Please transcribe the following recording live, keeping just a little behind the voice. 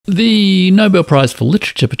The Nobel Prize for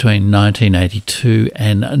Literature between 1982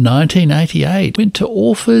 and 1988 went to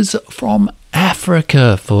authors from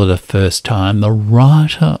Africa for the first time. The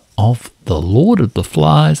writer of The Lord of the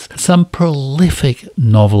Flies, some prolific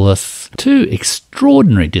novelists, two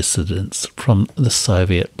extraordinary dissidents from the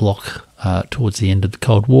Soviet bloc towards the end of the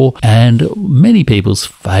Cold War, and many people's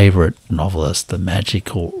favourite novelist, the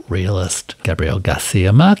magical realist, Gabriel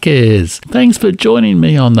García Márquez. Thanks for joining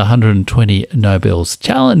me on the 120 Nobels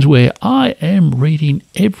Challenge, where I am reading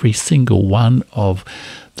every single one of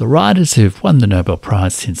the writers who've won the Nobel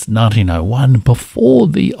Prize since 1901 before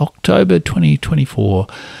the October 2024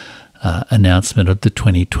 announcement of the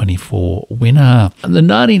 2024 winner. The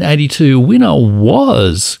 1982 winner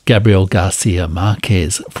was Gabriel García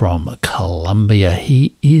Márquez from Colombia.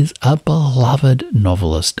 He is a beloved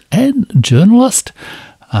novelist and journalist.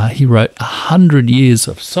 He wrote 100 Years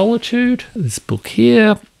of Solitude, this book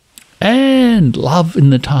here, and Love in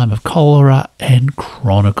the Time of Cholera and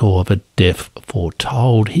Chronicle of a Death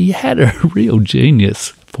Foretold. He had a real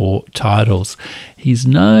genius for titles. He's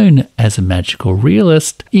known as a magical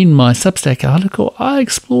realist. In my SUBSTACK article, I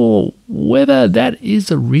explore whether that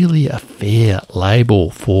is really a fair label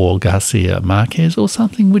for Garcia Marquez or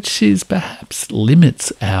something which is perhaps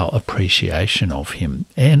limits our appreciation of him.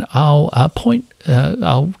 And I'll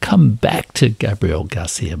come back to Gabriel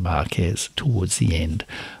Garcia Marquez towards the end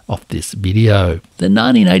of this video. The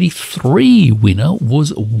 1983 winner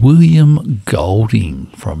was William Golding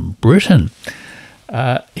from Britain.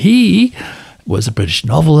 He was a British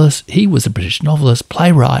novelist. He was a British novelist,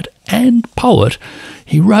 playwright, and poet.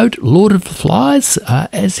 He wrote Lord of the Flies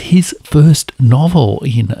as his first novel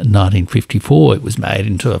in 1954. It was made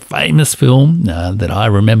into a famous film that I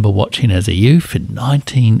remember watching as a youth in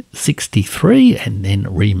 1963 and then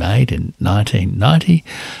remade in 1990,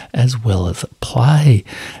 as well as a play.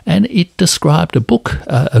 And it described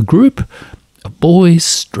a group of boys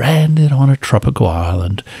stranded on a tropical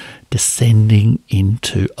island, descending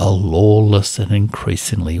into a lawless and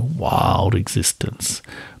increasingly wild existence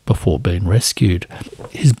before being rescued.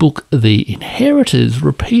 His book, The Inheritors,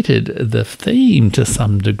 repeated the theme to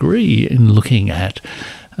some degree in looking at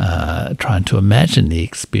trying to imagine the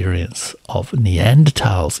experience of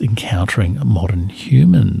Neanderthals encountering modern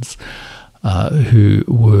humans who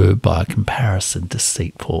were, by comparison,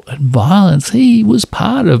 deceitful and violent. He was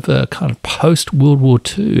part of a kind of post-World War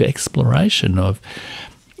II exploration of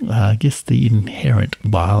the inherent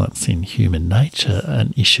violence in human nature,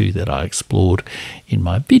 an issue that I explored in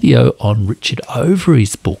my video on Richard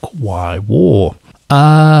Overy's book, Why War?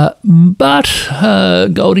 But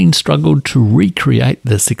Golding struggled to recreate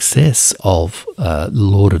the success of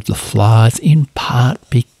Lord of the Flies, in part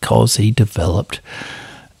because he developed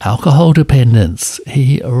alcohol dependence.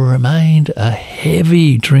 He remained a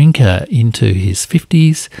heavy drinker into his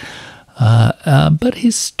 50s. But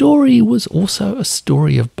his story was also a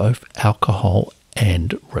story of both alcohol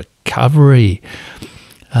and recovery.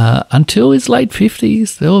 Until his late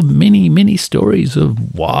 50s, there were many, many stories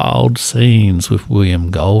of wild scenes with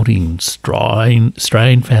William Golding, strained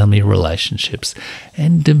family relationships,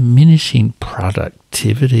 and diminishing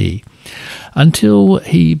productivity, until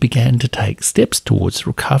he began to take steps towards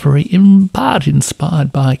recovery, in part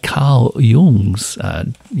inspired by Carl Jung's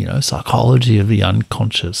psychology of the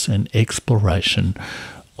unconscious and exploration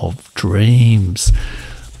of dreams.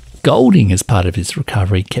 Golding, as part of his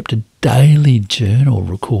recovery, kept a daily journal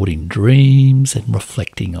recording dreams and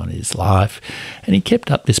reflecting on his life, and he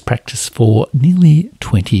kept up this practice for nearly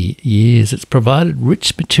 20 years. It's provided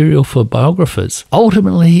rich material for biographers.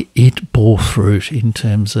 Ultimately, it bore fruit in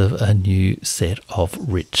terms of a new set of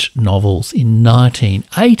rich novels. In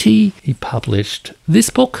 1980, he published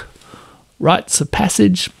this book, Rites of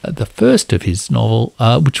Passage, the first of his novel,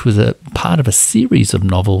 which was a part of a series of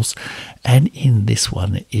novels, and in this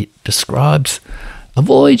one it describes a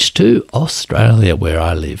voyage to Australia, where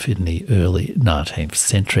I live, in the early 19th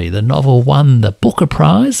century. The novel won the Booker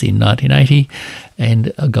Prize in 1980,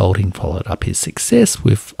 and Golding followed up his success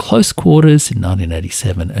with Close Quarters in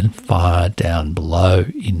 1987 and Fire Down Below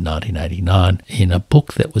in 1989, in a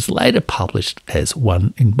book that was later published as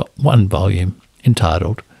one volume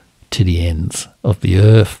entitled To the Ends of the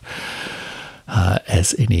Earth.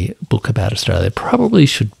 As any book about Australia probably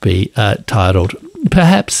should be titled.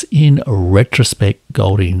 Perhaps in retrospect,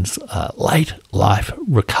 Golding's late life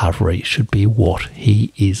recovery should be what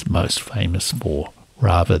he is most famous for,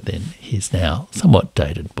 rather than his now somewhat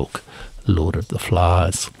dated book, Lord of the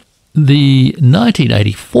Flies. The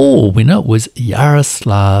 1984 winner was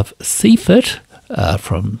Jaroslav Seifert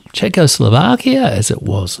from Czechoslovakia, as it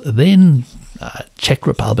was then, Czech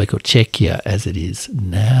Republic or Czechia as it is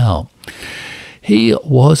now. He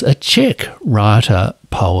was a Czech writer,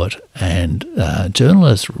 poet, and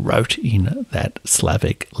journalist, wrote in that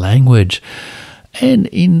Slavic language. And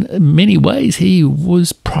in many ways, he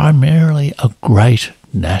was primarily a great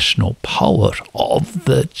national poet of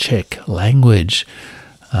the Czech language.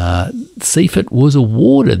 Seifert was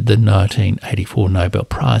awarded the 1984 Nobel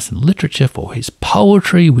Prize in Literature for his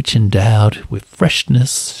poetry, which endowed with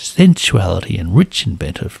freshness, sensuality, and rich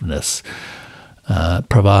inventiveness,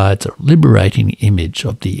 provides a liberating image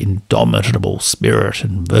of the indomitable spirit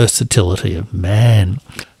and versatility of man.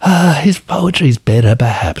 His poetry is better,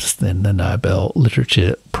 perhaps, than the Nobel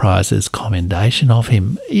Literature Prize's commendation of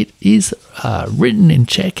him. It is written in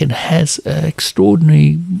Czech and has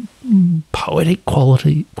extraordinary poetic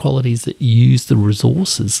qualities that use the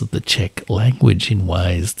resources of the Czech language in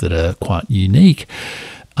ways that are quite unique.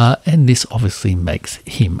 And this obviously makes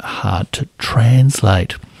him hard to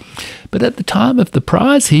translate. But at the time of the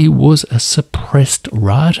prize, he was a suppressed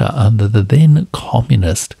writer under the then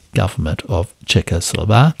communist government of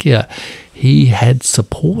Czechoslovakia. He had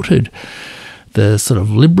supported the sort of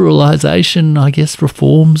liberalisation, I guess,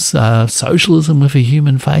 reforms, socialism with a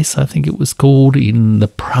human face, I think it was called, in the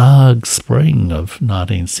Prague Spring of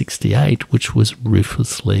 1968, which was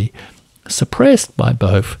ruthlessly suppressed by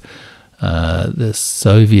both the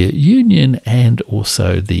Soviet Union and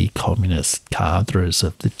also the communist cadres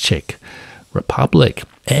of the Czech Republic.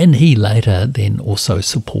 And he later then also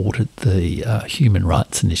supported the Human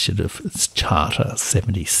Rights Initiative's Charter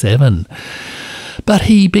 77. But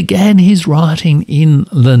he began his writing in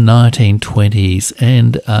the 1920s,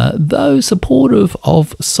 and though supportive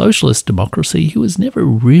of socialist democracy, he was never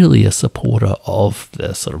really a supporter of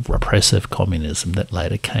the sort of repressive communism that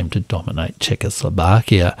later came to dominate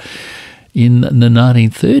Czechoslovakia. In the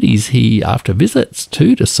 1930s, he, after visits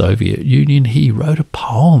to the Soviet Union, he wrote a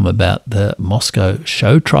poem about the Moscow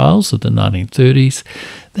show trials of the 1930s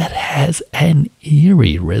that has an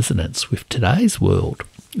eerie resonance with today's world.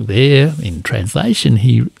 There, in translation,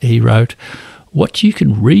 he wrote, "What you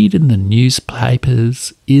can read in the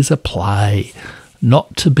newspapers is a play,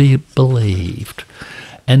 not to be believed,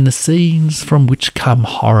 and the scenes from which come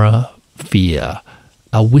horror, fear,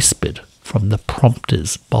 are whispered from the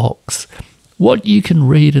prompter's box. What you can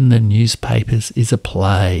read in the newspapers is a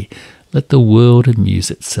play. Let the world amuse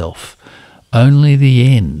itself. Only the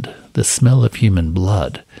end, the smell of human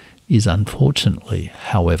blood, is unfortunately,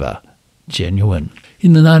 however, genuine."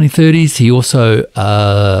 In the 1930s, he also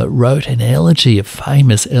wrote an elegy, a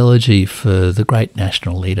famous elegy for the great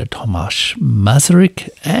national leader Tomáš Masaryk,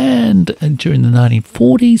 and during the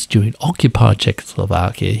 1940s, during occupied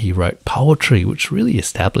Czechoslovakia, he wrote poetry, which really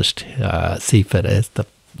established Seifert as the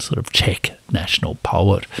sort of Czech national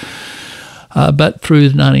poet. But through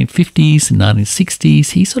the 1950s and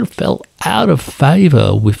 1960s, he sort of fell out of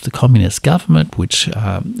favour with the communist government, which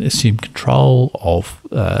assumed control of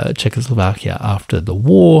Czechoslovakia after the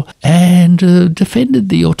war, and defended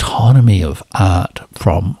the autonomy of art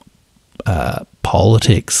from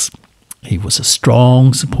politics. He was a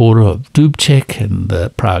strong supporter of Dubček and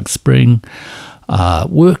the Prague Spring,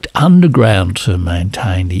 worked underground to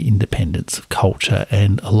maintain the independence of culture,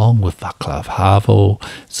 and along with Václav Havel,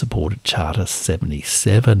 supported Charter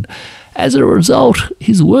 77. As a result,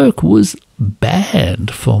 his work was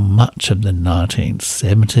banned for much of the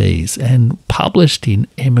 1970s and published in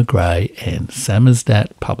Emigre and Samizdat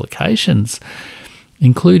publications,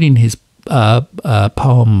 including his poem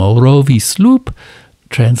Morový slub,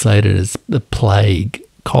 translated as The Plague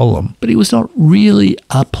Column. But he was not really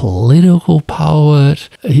a political poet.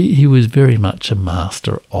 He was very much a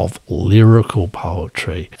master of lyrical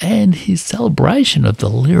poetry, and his celebration of the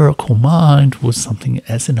lyrical mind was something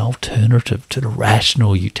as an alternative to the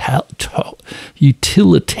rational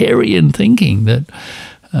utilitarian thinking that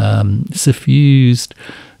suffused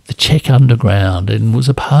the Czech underground and was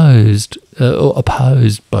opposed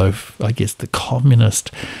both, I guess, the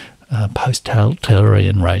communist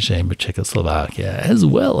post-totalitarian regime of Czechoslovakia, as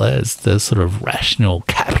well as the sort of rational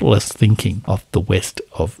capitalist thinking of the West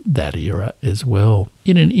of that era as well.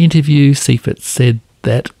 In an interview, Seifert said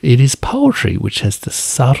that it is poetry which has the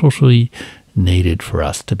subtlety needed for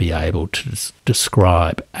us to be able to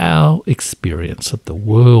describe our experience of the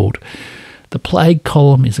world. The Plague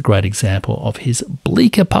Column is a great example of his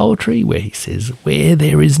bleaker poetry, where he says, "Where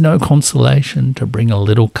there is no consolation, to bring a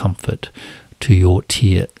little comfort to your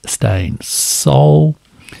tear-stained soul."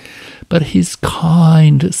 But his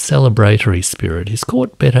kind, celebratory spirit is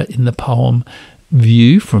caught better in the poem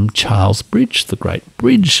View from Charles Bridge, the great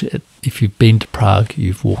bridge. If you've been to Prague,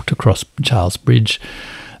 you've walked across Charles Bridge.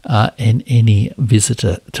 and any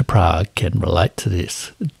visitor to Prague can relate to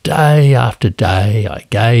this. Day after day, I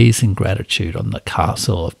gaze in gratitude on the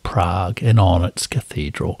castle of Prague and on its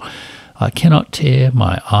cathedral. I cannot tear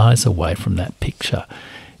my eyes away from that picture.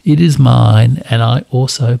 It is mine, and I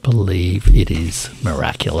also believe it is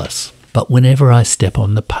miraculous. But whenever I step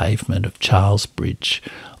on the pavement of Charles Bridge,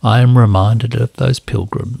 I am reminded of those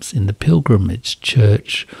pilgrims in the pilgrimage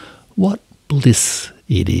church. What bliss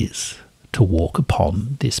it is to walk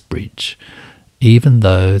upon this bridge, even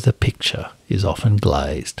though the picture is often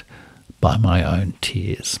glazed by my own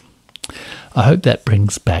tears. I hope that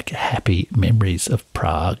brings back happy memories of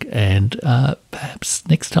Prague, and perhaps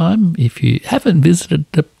next time, if you haven't visited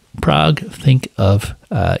Prague, think of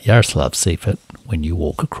Jaroslav Seifert when you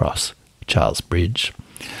walk across Charles Bridge.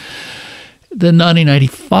 The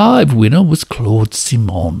 1985 winner was Claude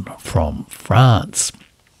Simon from France.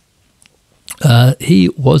 He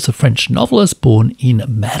was a French novelist born in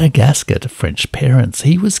Madagascar to French parents.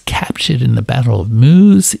 He was captured in the Battle of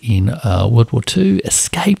Meuse in World War II,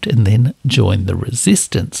 escaped and then joined the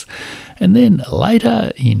resistance. And then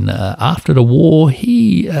later, after the war,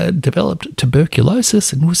 he developed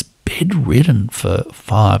tuberculosis and was bedridden for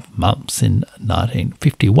 5 months in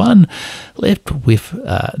 1951, left with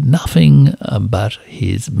nothing but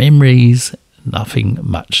his memories, nothing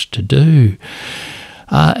much to do.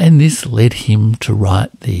 And this led him to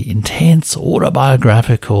write the intense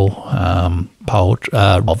autobiographical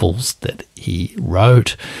novels that he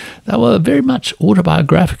wrote. They were very much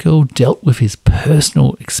autobiographical, dealt with his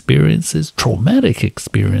personal experiences, traumatic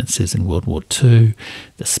experiences in World War II,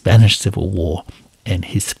 the Spanish Civil War, and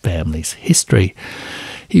his family's history.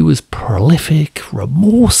 He was prolific,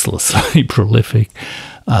 remorselessly prolific,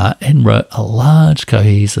 and wrote a large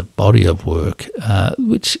cohesive body of work,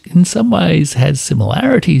 which in some ways has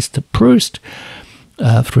similarities to Proust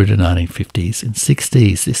through the 1950s and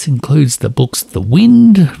 60s. This includes the books The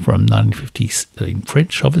Wind from 1950s, in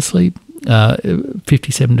French obviously,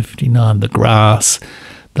 57 to 59, The Grass,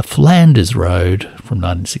 The Flanders Road from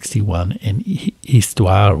 1961, and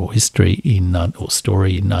Histoire or History or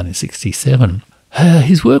Story in 1967.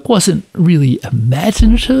 His work wasn't really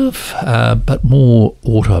imaginative, but more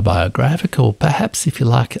autobiographical, perhaps, if you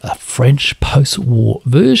like, a French post-war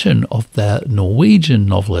version of the Norwegian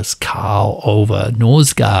novelist Karl Ove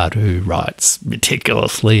Knausgaard, who writes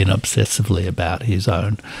meticulously and obsessively about his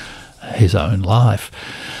own life.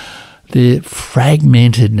 The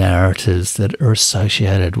fragmented narratives that are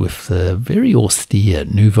associated with the very austere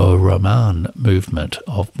Nouveau Roman movement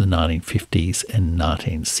of the 1950s and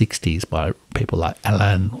 1960s by people like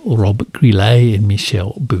Alain Robbe-Grillet and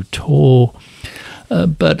Michel Buteau.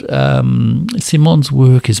 But Simon's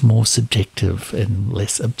work is more subjective and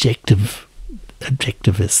less objectivist.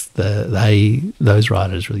 Those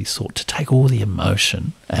writers really sought to take all the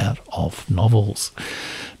emotion out of novels.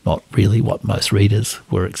 Not really what most readers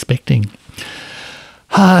were expecting.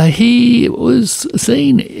 He was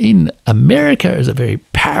seen in America as a very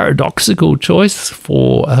paradoxical choice,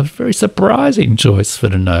 for a very surprising choice for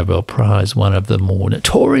the Nobel Prize, one of the more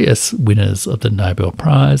notorious winners of the Nobel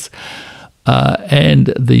Prize.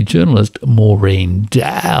 And the journalist Maureen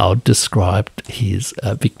Dowd described his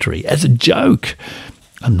victory as a joke.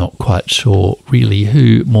 I'm not quite sure really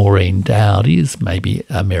who Maureen Dowd is. Maybe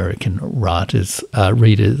American writers,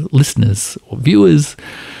 readers, listeners or viewers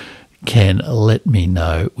can let me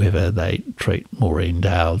know whether they treat Maureen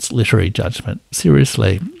Dowd's literary judgment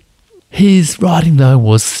seriously. His writing, though,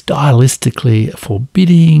 was stylistically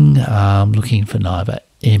forbidding, looking for neither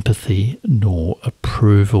empathy nor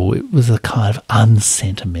approval. It was a kind of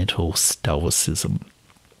unsentimental stoicism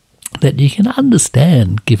that you can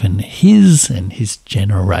understand given his and his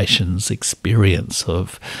generation's experience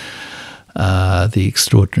of the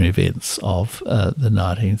extraordinary events of the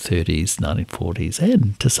 1930s, 1940s,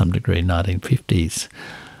 and to some degree 1950s.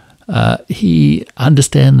 He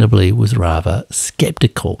understandably was rather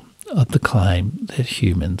sceptical of the claim that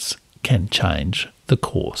humans can change the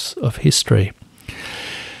course of history.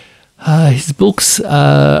 His books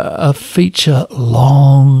feature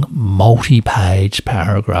long, multi-page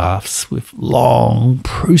paragraphs with long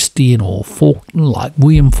Proustian or like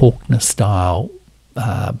William Faulkner style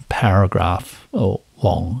paragraph or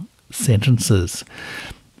long sentences.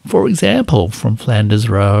 For example, from Flanders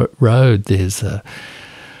Road, there's a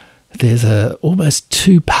almost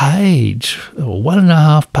 2-page or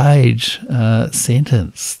 1.5-page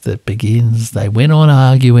sentence that begins, "They went on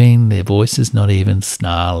arguing, their voices not even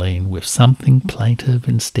snarling, with something plaintive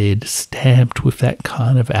instead, stamped with that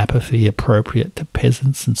kind of apathy appropriate to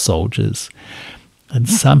peasants and soldiers, and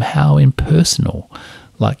somehow impersonal,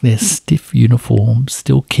 like their stiff uniforms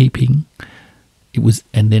still keeping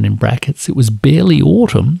and then in brackets, it was barely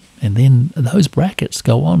autumn, and then those brackets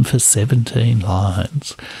go on for 17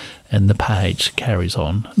 lines, and the page carries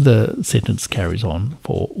on, the sentence carries on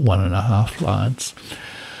for 1.5 lines.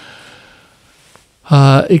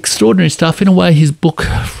 Extraordinary stuff. In a way, his book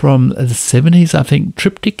from the 70s, I think,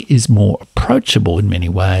 Triptych, is more approachable in many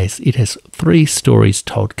ways. It has 3 stories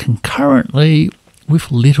told concurrently with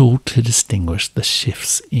little to distinguish the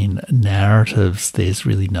shifts in narratives. There's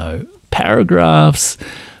really no paragraphs,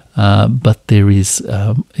 but there is.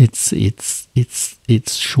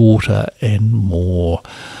 It's shorter and more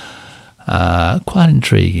quite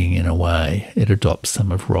intriguing in a way. It adopts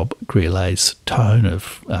some of Rob Greeley's tone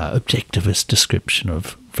of objectivist description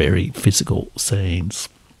of very physical scenes.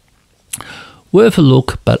 Worth a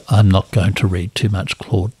look, but I'm not going to read too much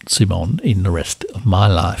Claude Simon in the rest of my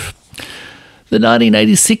life. The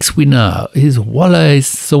 1986 winner is Wole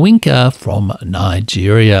Soyinka from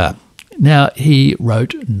Nigeria. Now, he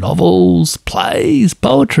wrote novels, plays,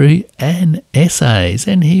 poetry and essays,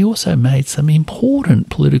 and he also made some important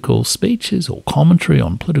political speeches or commentary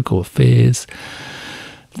on political affairs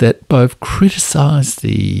that both criticised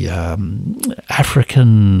the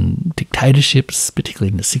African dictatorships,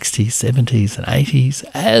 particularly in the 60s, 70s and 80s,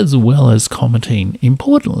 as well as commenting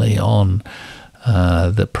importantly on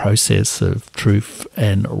the process of truth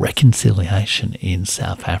and reconciliation in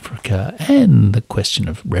South Africa and the question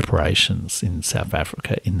of reparations in South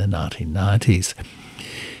Africa in the 1990s.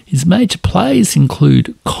 His major plays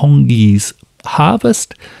include Kongi's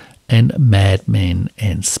Harvest and Madmen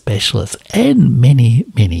and Specialists, and many,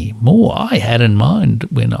 many more. I had in mind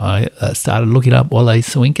when I started looking up Wole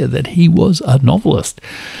Soyinka that he was a novelist,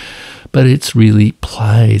 but it's really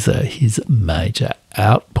plays his major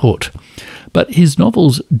output. But his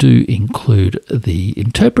novels do include The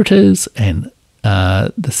Interpreters and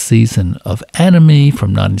The Season of Anime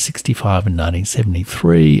from 1965 and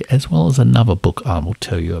 1973, as well as another book I will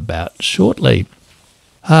tell you about shortly.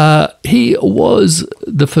 He was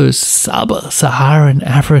the first sub-Saharan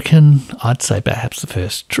African, I'd say perhaps the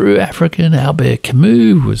first true African. Albert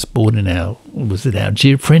Camus was born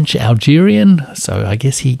French Algerian, so I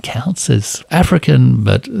guess he counts as African,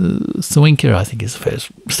 but Soyinka, I think, is the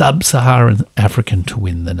first sub-Saharan African to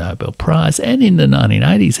win the Nobel Prize. And in the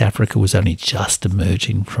 1980s, Africa was only just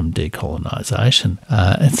emerging from decolonisation,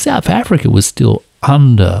 and South Africa was still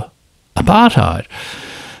under apartheid.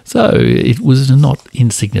 So it was a not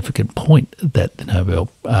insignificant point that the Nobel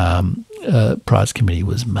Prize Committee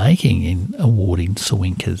was making in awarding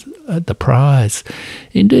Soyinka the prize.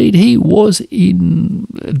 Indeed, he was in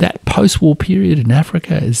that post-war period in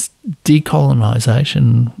Africa as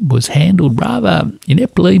decolonisation was handled rather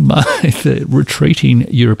ineptly by the retreating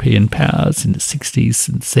European powers in the 60s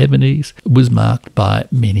and 70s. It was marked by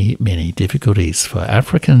many, many difficulties for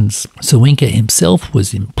Africans. Soyinka himself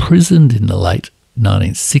was imprisoned in the late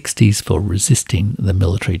 1960s for resisting the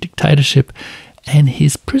military dictatorship, and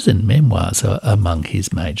his prison memoirs are among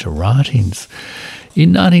his major writings. In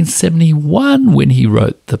 1971, when he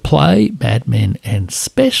wrote the play Madmen and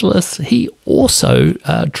Specialists, he also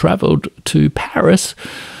travelled to Paris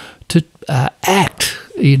to act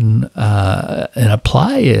in a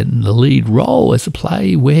play, in the lead role as a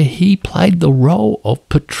play where he played the role of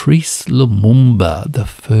Patrice Lumumba,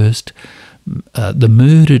 the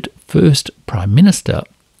murdered first Prime Minister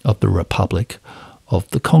of the Republic of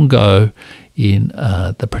the Congo, in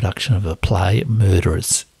the production of a play,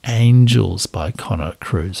 Murderous Angels, by Conor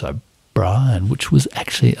Cruise O'Brien, which was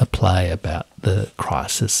actually a play about the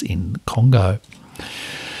crisis in Congo.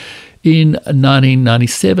 In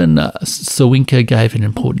 1997, Soyinka gave an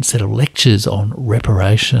important set of lectures on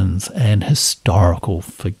reparations and historical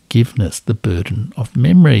forgiveness, the burden of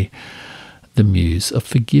memory, the muse of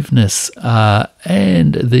forgiveness,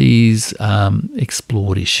 and these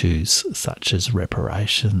explored issues such as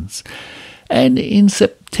reparations. And in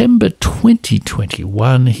September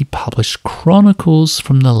 2021, he published Chronicles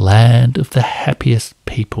from the Land of the Happiest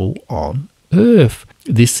People on Earth.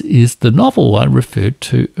 This is the novel I referred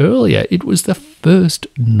to earlier. It was the first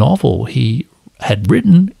novel he had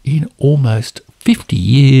written in almost 50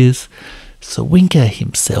 years. Soyinka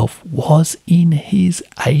himself was in his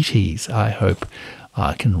 80s. I hope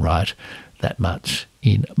I can write that much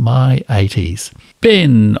in my 80s.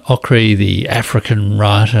 Ben Okri, the African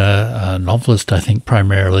writer, novelist, I think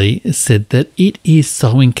primarily, said that it is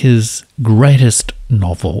Soyinka's greatest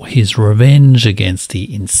novel, his revenge against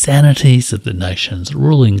the insanities of the nation's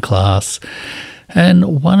ruling class,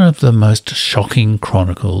 and one of the most shocking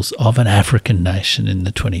chronicles of an African nation in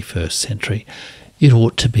the 21st century. It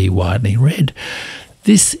ought to be widely read.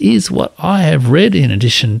 This is what I have read in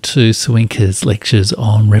addition to Sawinka's lectures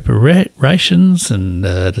on reparations and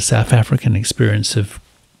the South African experience of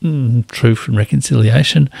truth and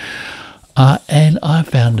reconciliation. And I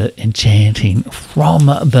found it enchanting from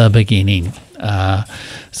the beginning.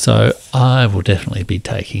 So I will definitely be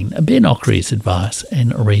taking Ben Ockery's advice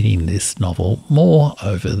and reading this novel more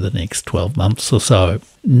over the next 12 months or so.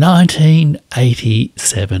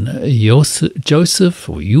 1987, Yusuf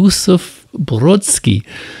Brodsky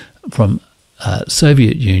from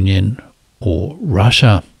Soviet Union or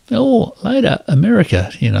Russia, or later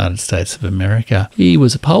America, United States of America. He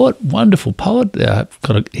was a poet, wonderful poet. I've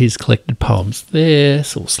got his collected poems there,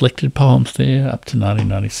 or selected poems there up to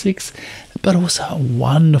 1996, but also a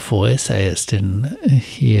wonderful essayist. And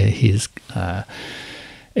here his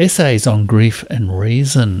essays on grief and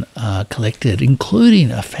reason are collected,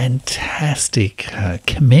 including a fantastic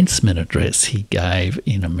commencement address he gave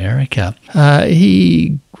in America.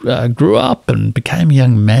 He grew up and became a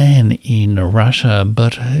young man in Russia,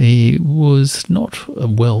 but he was not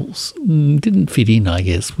didn't fit in, I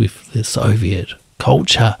guess, with the Soviet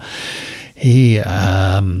culture. He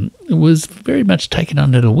was very much taken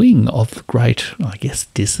under the wing of the great, I guess,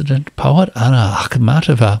 dissident poet Anna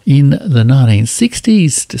Akhmatova in the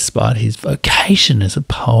 1960s. Despite his vocation as a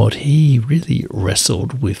poet, he really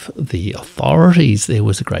wrestled with the authorities. There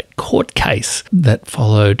was a great court case that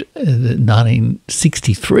followed the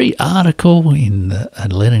 1963 article in the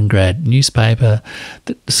Leningrad newspaper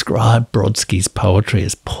that described Brodsky's poetry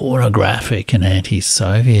as pornographic and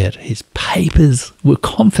anti-Soviet. His papers were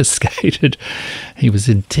confiscated. He was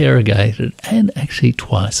interrogated and actually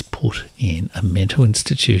twice put in a mental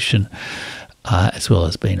institution, as well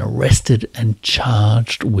as being arrested and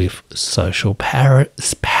charged with social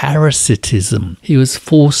parasitism. He was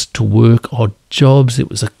forced to work odd jobs. It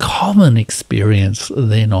was a common experience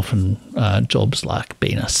then, often jobs like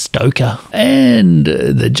being a stoker. And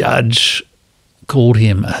the judge called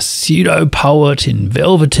him a pseudo-poet in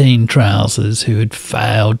velveteen trousers who had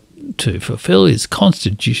failed to fulfill his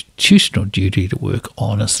constitutional duty to work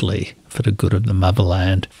honestly for the good of the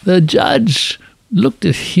motherland. The judge looked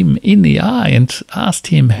at him in the eye and asked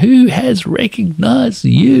him, "Who has recognized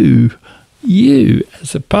you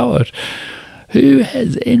as a poet? Who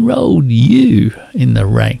has enrolled you in the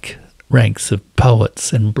ranks of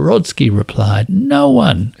poets?" And Brodsky replied, "No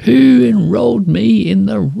one. Who enrolled me in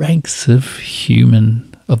the ranks of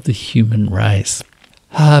the human race?"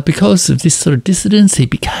 Because of this sort of dissidence, he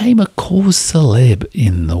became a cause célèbre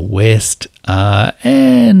in the West,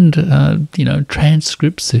 and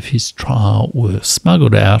transcripts of his trial were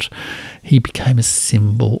smuggled out. He became a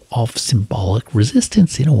symbol of symbolic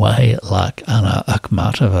resistance in a way, like Anna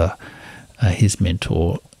Akhmatova, his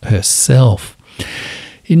mentor herself.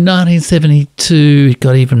 In 1972, it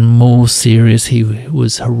got even more serious. He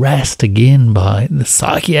was harassed again by the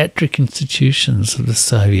psychiatric institutions of the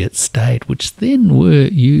Soviet state, which then were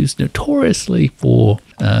used notoriously for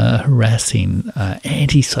harassing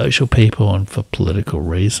antisocial people and for political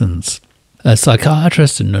reasons. A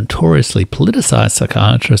psychiatrist, a notoriously politicized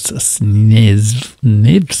psychiatrist,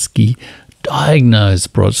 Snezhnevsky,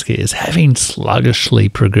 diagnosed Brodsky as having sluggishly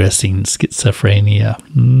progressing schizophrenia,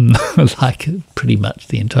 like pretty much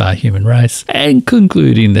the entire human race, and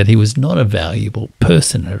concluding that he was not a valuable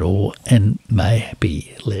person at all and may be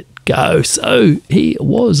let go. So he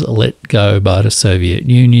was let go by the Soviet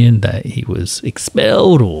Union. That he was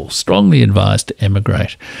expelled or strongly advised to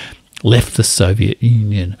emigrate, left the Soviet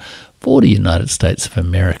Union for the United States of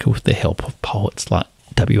America with the help of poets like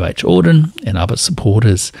W.H. Auden and other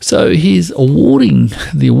supporters. So his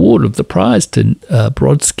the award of the prize to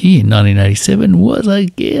Brodsky in 1987 was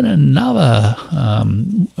again another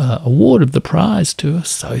award of the prize to a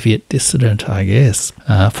Soviet dissident, I guess,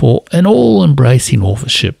 for an all-embracing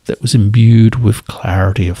authorship that was imbued with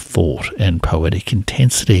clarity of thought and poetic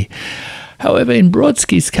intensity. However, in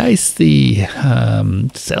Brodsky's case, the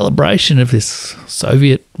celebration of this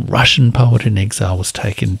Soviet-Russian poet in exile was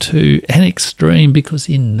taken to an extreme, because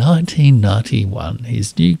in 1991,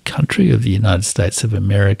 his new country of the United States of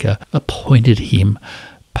America appointed him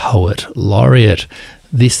poet laureate.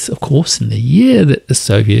 This, of course, in the year that the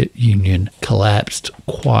Soviet Union collapsed,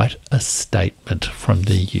 quite a statement from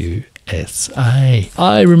the USA.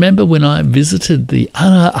 I remember when I visited the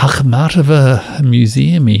Anna Akhmatova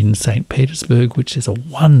Museum in St. Petersburg, which is a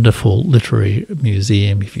wonderful literary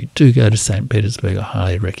museum. If you do go to St. Petersburg, I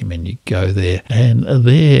highly recommend you go there. And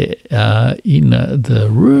there in the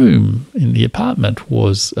room, in the apartment,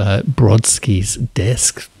 was Brodsky's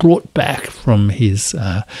desk, brought back from his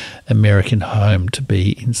American home to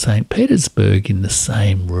be in St. Petersburg in the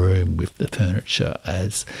same room with the furniture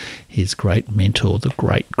as his great mentor, the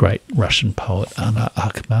great Russian poet Anna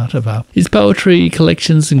Akhmatova. His poetry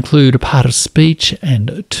collections include A Part of Speech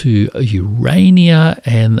and To Urania,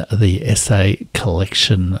 and the essay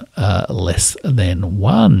collection Less Than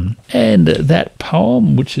One. And that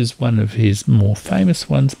poem, which is one of his more famous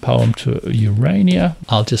ones, Poem to Urania,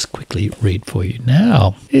 I'll just quickly read for you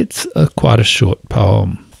now. It's quite a short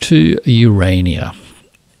poem. To Urania,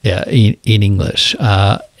 in English.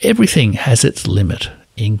 Everything has its limit,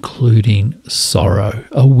 including sorrow.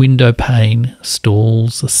 A window pane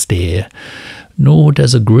stalls a stair, nor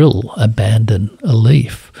does a grill abandon a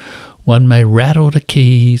leaf. One may rattle the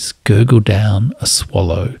keys, gurgle down a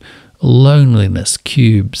swallow. Loneliness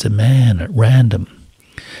cubes a man at random.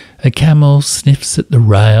 A camel sniffs at the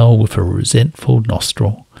rail with a resentful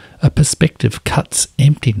nostril. A perspective cuts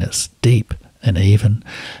emptiness deep and even.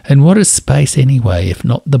 And what is space anyway, if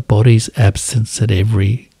not the body's absence at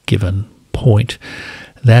every given point?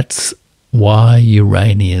 That's why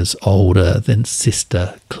Urania's older than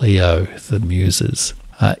Sister Cleo, the Muses.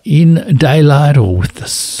 In daylight or with the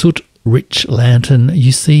soot-rich lantern,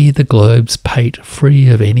 you see the globe's pate free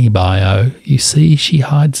of any bio. You see she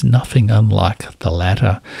hides nothing unlike the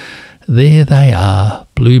latter. There they are,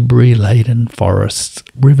 blueberry-laden forests,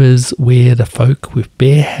 rivers where the folk with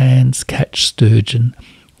bare hands catch sturgeon,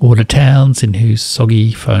 or the towns in whose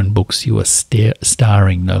soggy phone books you are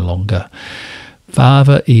starring no longer.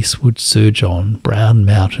 Farther eastward surge on brown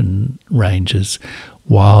mountain ranges,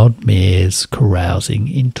 wild mares carousing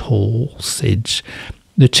in tall sedge.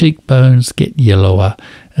 The cheekbones get yellower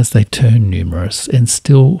as they turn numerous, and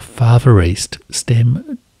still farther east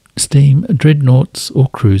steam dreadnoughts or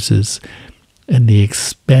cruisers, and the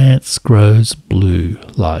expanse grows blue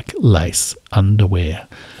like lace underwear.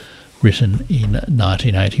 Written in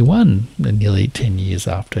 1981, nearly 10 years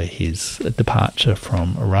after his departure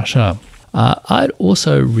from Russia. I'd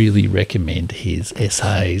also really recommend his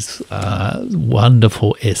essays.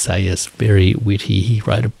 Wonderful essayist, very witty. He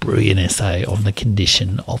wrote a brilliant essay on the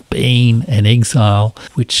condition of being an exile,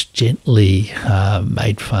 which gently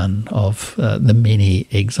made fun of the many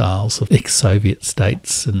exiles of ex-Soviet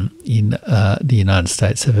states and in the United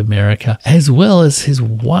States of America, as well as his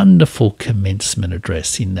wonderful commencement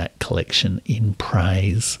address in that collection, In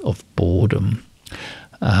Praise of Boredom.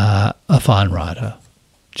 A fine writer,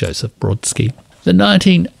 Joseph Brodsky. The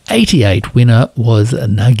 1988 winner was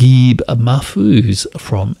Naguib Mahfouz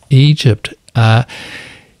from Egypt.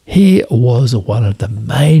 He was one of the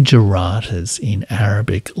major writers in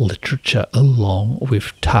Arabic literature, along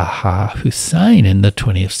with Taha Hussein in the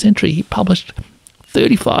 20th century. He published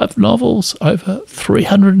 35 novels, over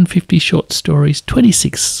 350 short stories,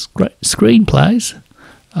 26 screenplays,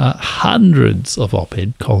 hundreds of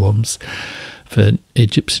op-ed columns for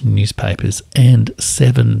Egyptian newspapers, and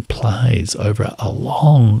 7 plays over a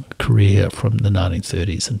long career from the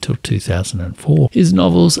 1930s until 2004. His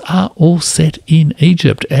novels are all set in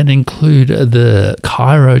Egypt and include the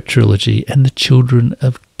Cairo trilogy and The Children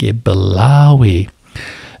of Gebelawi.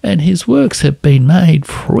 And his works have been made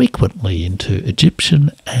frequently into Egyptian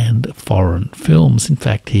and foreign films. In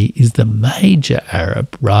fact, he is the major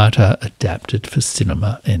Arab writer adapted for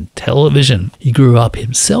cinema and television. He grew up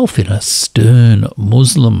himself in a stern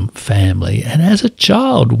Muslim family, and as a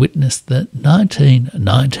child witnessed the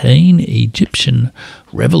 1919 Egyptian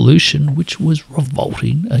revolution, which was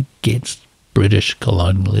revolting against British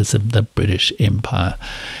colonialism, the British Empire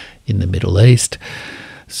in the Middle East,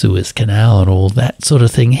 Suez Canal and all that sort of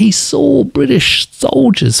thing. He saw British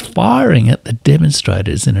soldiers firing at the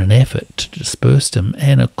demonstrators in an effort to disperse them,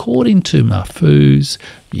 and according to Mahfouz,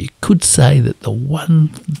 you could say that the one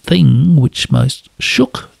thing which most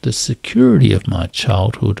shook the security of my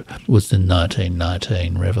childhood was the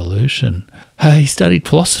 1919 revolution. He studied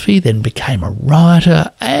philosophy, then became a writer,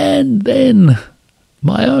 and then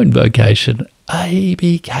my own vocation, he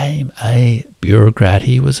became a bureaucrat.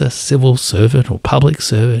 He was a civil servant or public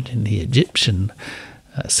servant in the Egyptian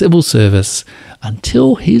civil service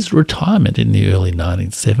until his retirement in the early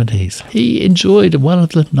 1970s. He enjoyed one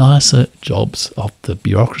of the nicer jobs of the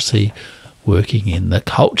bureaucracy, working in the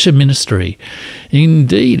culture ministry.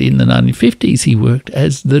 Indeed, in the 1950s, he worked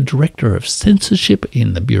as the director of censorship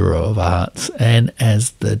in the Bureau of Arts and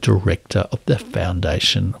as the director of the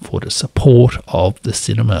Foundation for the Support of the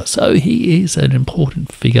Cinema. So he is an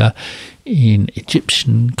important figure in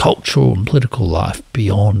Egyptian cultural and political life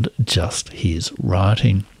beyond just his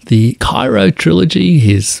writing. The Cairo trilogy,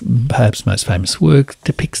 his perhaps most famous work,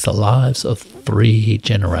 depicts the lives of 3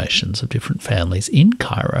 generations of different families in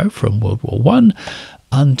Cairo from World War I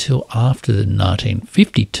until after the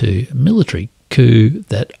 1952 military coup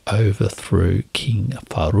that overthrew King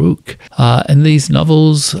Farouk. And these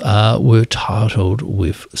novels were titled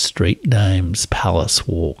with street names: Palace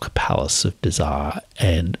Walk, Palace of Desire,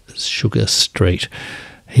 and Sugar Street.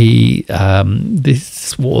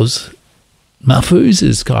 This was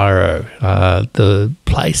Mahfouz's Cairo, the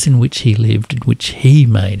place in which he lived, in which he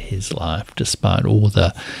made his life, despite all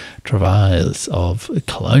the travails of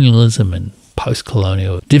colonialism and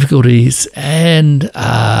post-colonial difficulties, and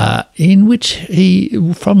from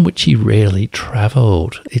which he rarely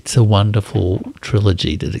travelled. It's a wonderful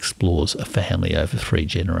trilogy that explores a family over 3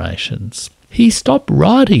 generations. He stopped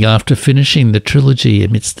writing after finishing the trilogy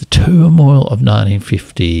amidst the turmoil of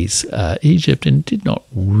 1950s Egypt, and did not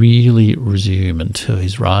really resume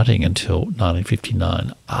his writing until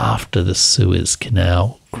 1959, after the Suez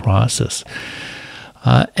Canal crisis.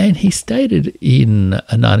 And he stated in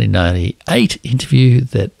a 1998 interview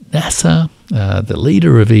that Nasser, the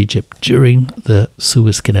leader of Egypt during the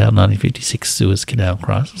Suez Canal, 1956 Suez Canal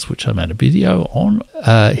crisis, which I made a video on,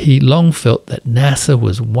 he long felt that Nasser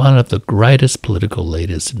was one of the greatest political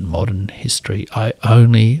leaders in modern history. I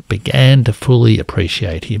only began to fully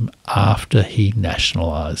appreciate him after he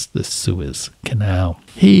nationalised the Suez Canal.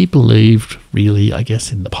 He believed, really, I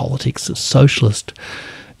guess, in the politics of socialist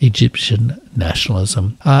Egyptian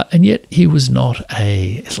nationalism, and yet he was not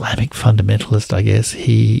an Islamic fundamentalist, I guess.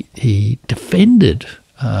 He defended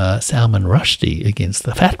Salman Rushdie against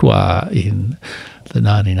the fatwa in the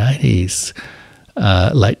 1980s,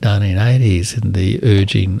 late 1980s, and the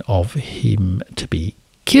urging of him to be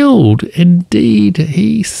killed. Indeed,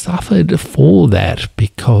 he suffered for that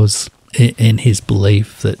because in his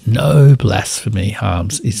belief that no blasphemy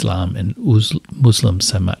harms Islam and Muslims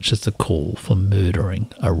so much as the call for murdering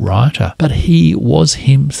a writer. But he was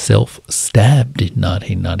himself stabbed in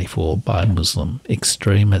 1994 by Muslim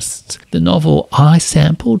extremists. The novel I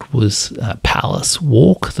sampled was Palace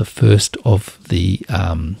Walk, the first of the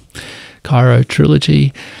Cairo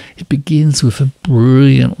trilogy. It begins with a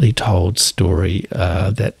brilliantly told story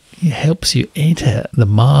that helps you enter the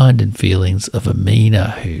mind and feelings of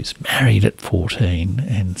Amina, who's married at 14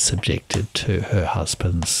 and subjected to her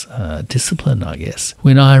husband's discipline, I guess.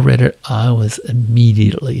 When I read it, I was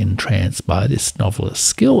immediately entranced by this novelist's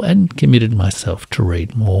skill and committed myself to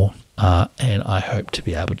read more. And I hope to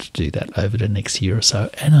be able to do that over the next year or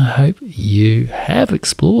so. And I hope you have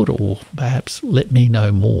explored, or perhaps let me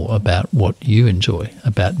know more about what you enjoy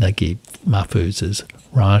about Naguib Mahfouz's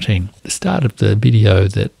writing. The start of the video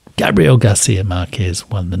that Gabriel García Márquez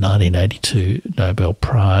won the 1982 Nobel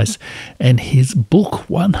Prize, and his book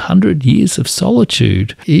 100 Years of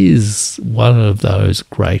Solitude is one of those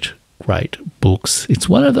great books. It's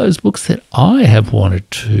one of those books that I have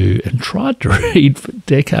wanted to and tried to read for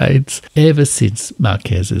decades, ever since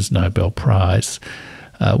Márquez's Nobel Prize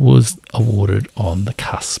was awarded on the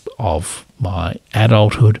cusp of my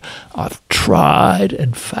adulthood. I've tried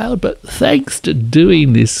and failed, but thanks to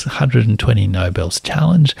doing this 120 Nobels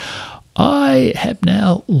challenge, I have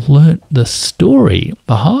now learnt the story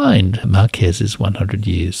behind Márquez's 100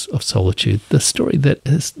 Years of Solitude, the story that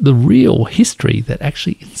is the real history that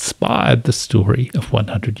actually inspired the story of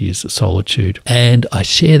 100 Years of Solitude. And I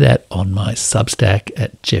share that on my Substack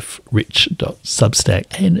at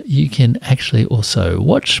jeffrich.substack. And you can actually also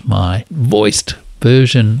watch my voiced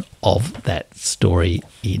version of that story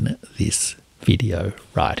in this video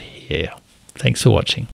right here. Thanks for watching.